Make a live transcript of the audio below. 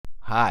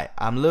Hi,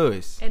 I'm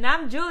Luis. And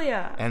I'm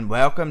Julia. And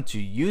welcome to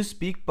You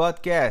Speak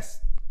Podcast.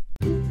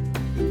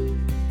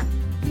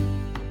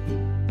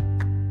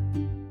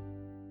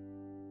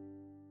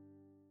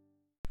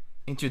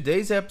 In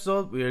today's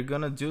episode, we are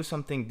gonna do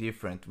something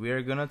different. We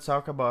are gonna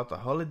talk about a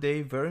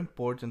holiday very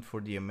important for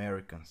the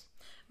Americans,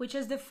 Which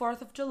is the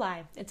 4th of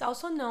July. It's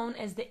also known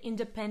as the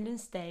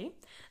Independence Day.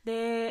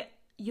 The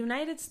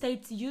United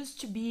States used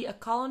to be a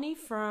colony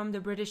from the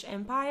British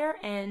Empire,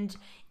 and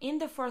in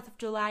the 4th of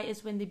July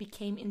is when they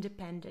became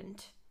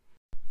independent.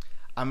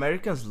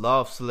 Americans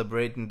love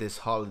celebrating this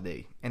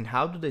holiday. And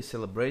how do they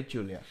celebrate,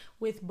 Julia?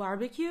 With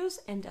barbecues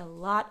and a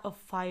lot of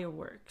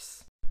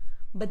fireworks.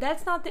 But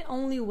that's not the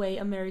only way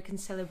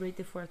Americans celebrate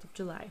the 4th of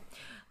July.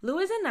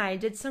 Louis and I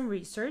did some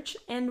research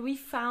and we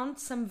found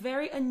some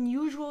very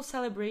unusual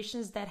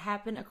celebrations that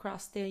happen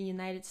across the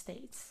United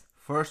States.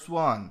 First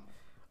one,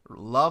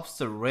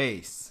 lobster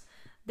race.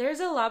 There's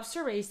a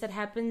lobster race that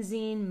happens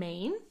in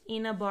Maine,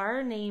 in a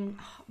bar named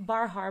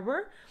Bar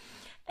Harbor.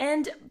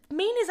 And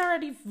Maine is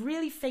already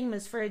really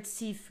famous for its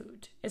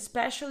seafood,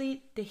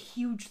 especially the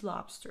huge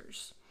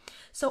lobsters.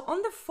 So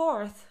on the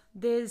 4th,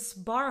 this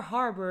Bar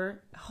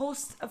Harbor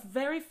hosts a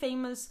very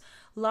famous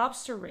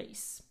lobster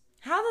race.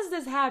 How does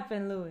this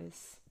happen,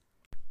 Louis?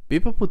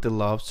 People put the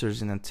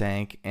lobsters in a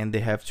tank and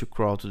they have to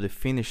crawl to the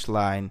finish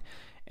line,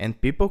 and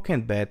people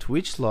can bet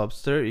which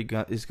lobster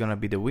is gonna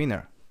be the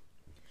winner.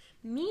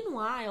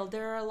 Meanwhile,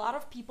 there are a lot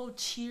of people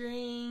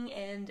cheering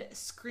and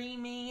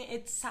screaming.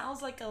 It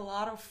sounds like a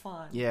lot of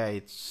fun. Yeah,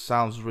 it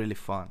sounds really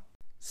fun.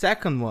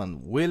 Second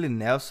one, Willie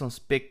Nelson's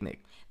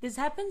Picnic. This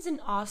happens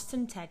in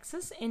Austin,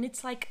 Texas, and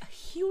it's like a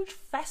huge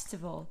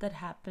festival that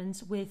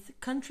happens with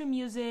country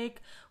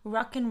music,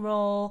 rock and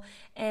roll,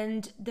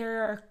 and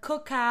there are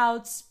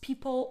cookouts,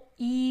 people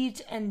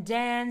eat and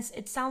dance.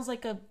 It sounds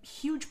like a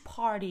huge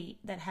party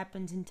that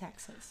happens in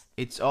Texas.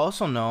 It's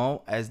also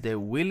known as the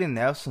Willie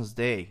Nelson's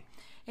Day.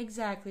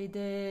 Exactly.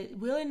 The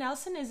Willie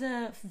Nelson is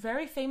a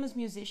very famous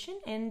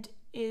musician and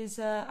is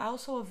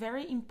also a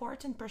very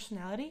important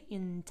personality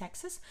in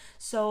Texas.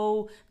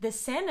 So the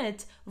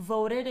Senate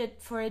voted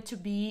for it to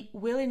be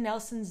Willie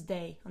Nelson's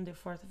Day on the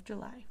 4th of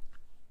July.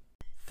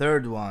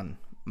 Third one,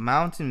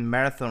 Mountain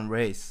Marathon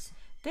Race.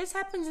 This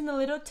happens in a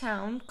little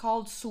town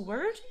called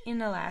Seward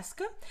in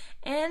Alaska,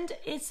 and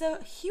it's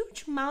a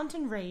huge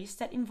mountain race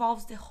that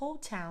involves the whole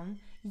town,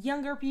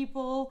 younger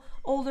people,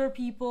 older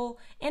people,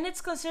 and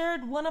it's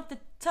considered one of the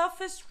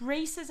toughest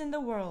races in the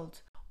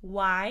world.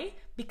 Why?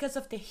 Because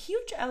of the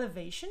huge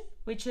elevation,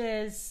 which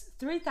is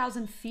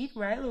 3,000 feet,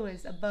 right,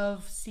 Louis,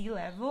 above sea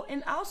level,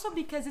 and also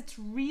because it's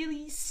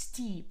really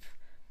steep.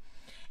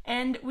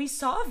 And we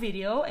saw a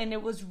video and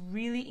it was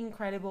really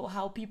incredible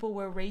how people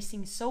were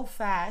racing so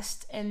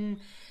fast and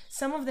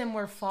some of them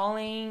were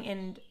falling,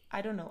 and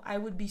I don't know, I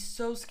would be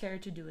so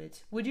scared to do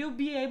it. Would you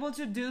be able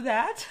to do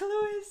that,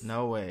 Louis?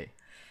 No way.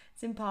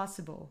 It's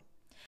impossible.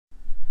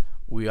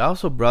 We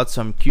also brought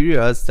some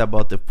curiosities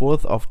about the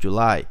 4th of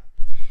July.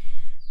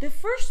 The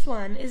first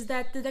one is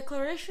that the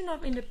Declaration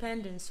of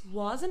Independence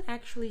wasn't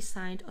actually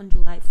signed on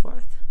July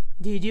 4th.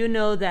 Did you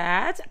know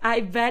that?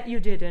 I bet you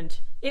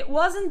didn't. It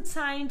wasn't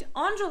signed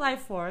on July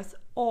 4th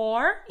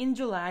or in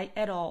July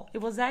at all.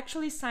 It was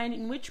actually signed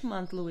in which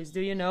month, Louis?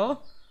 Do you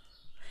know?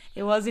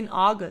 It was in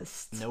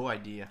August. No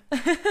idea.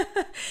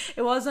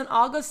 It was on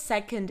August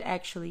 2nd,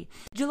 actually.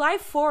 July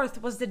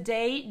 4th was the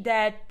day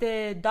that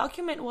the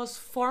document was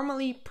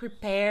formally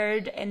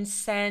prepared and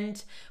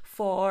sent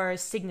for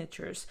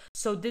signatures.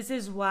 So this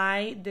is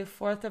why the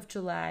 4th of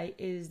July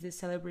is the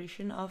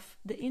celebration of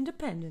the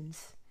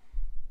independence.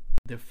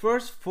 The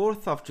first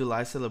 4th of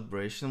July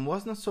celebration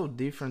was not so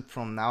different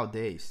from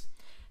nowadays.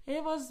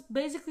 It was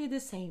basically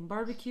the same.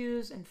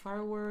 Barbecues and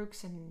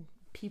fireworks and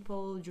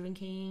people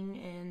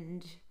drinking,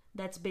 and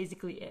that's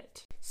basically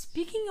it.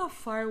 Speaking of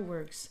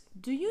fireworks,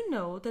 do you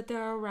know that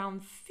there are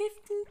around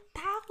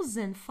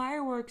 15,000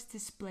 fireworks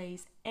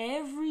displays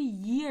every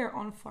year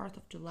on 4th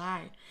of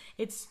July?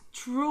 It's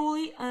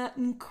truly an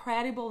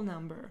incredible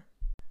number.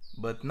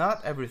 But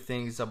not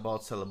everything is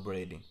about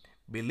celebrating.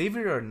 Believe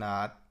it or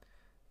not,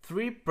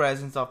 3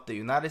 presidents of the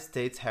United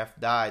States have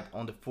died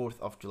on the 4th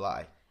of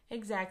July.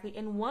 Exactly,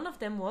 and one of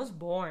them was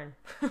born.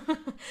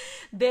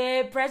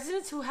 The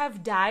presidents who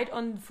have died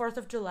on the 4th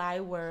of July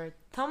were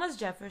Thomas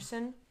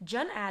Jefferson,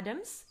 John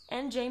Adams,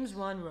 and James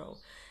Monroe.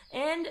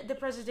 And the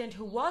president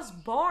who was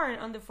born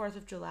on the 4th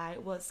of July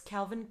was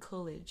Calvin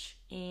Coolidge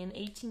in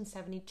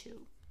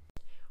 1872.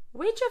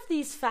 Which of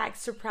these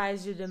facts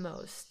surprised you the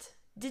most?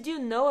 Did you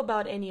know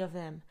about any of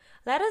them?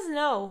 Let us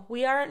know.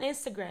 We are on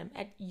Instagram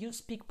at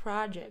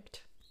YouSpeakProject.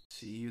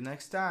 See you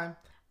next time.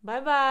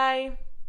 Bye-bye.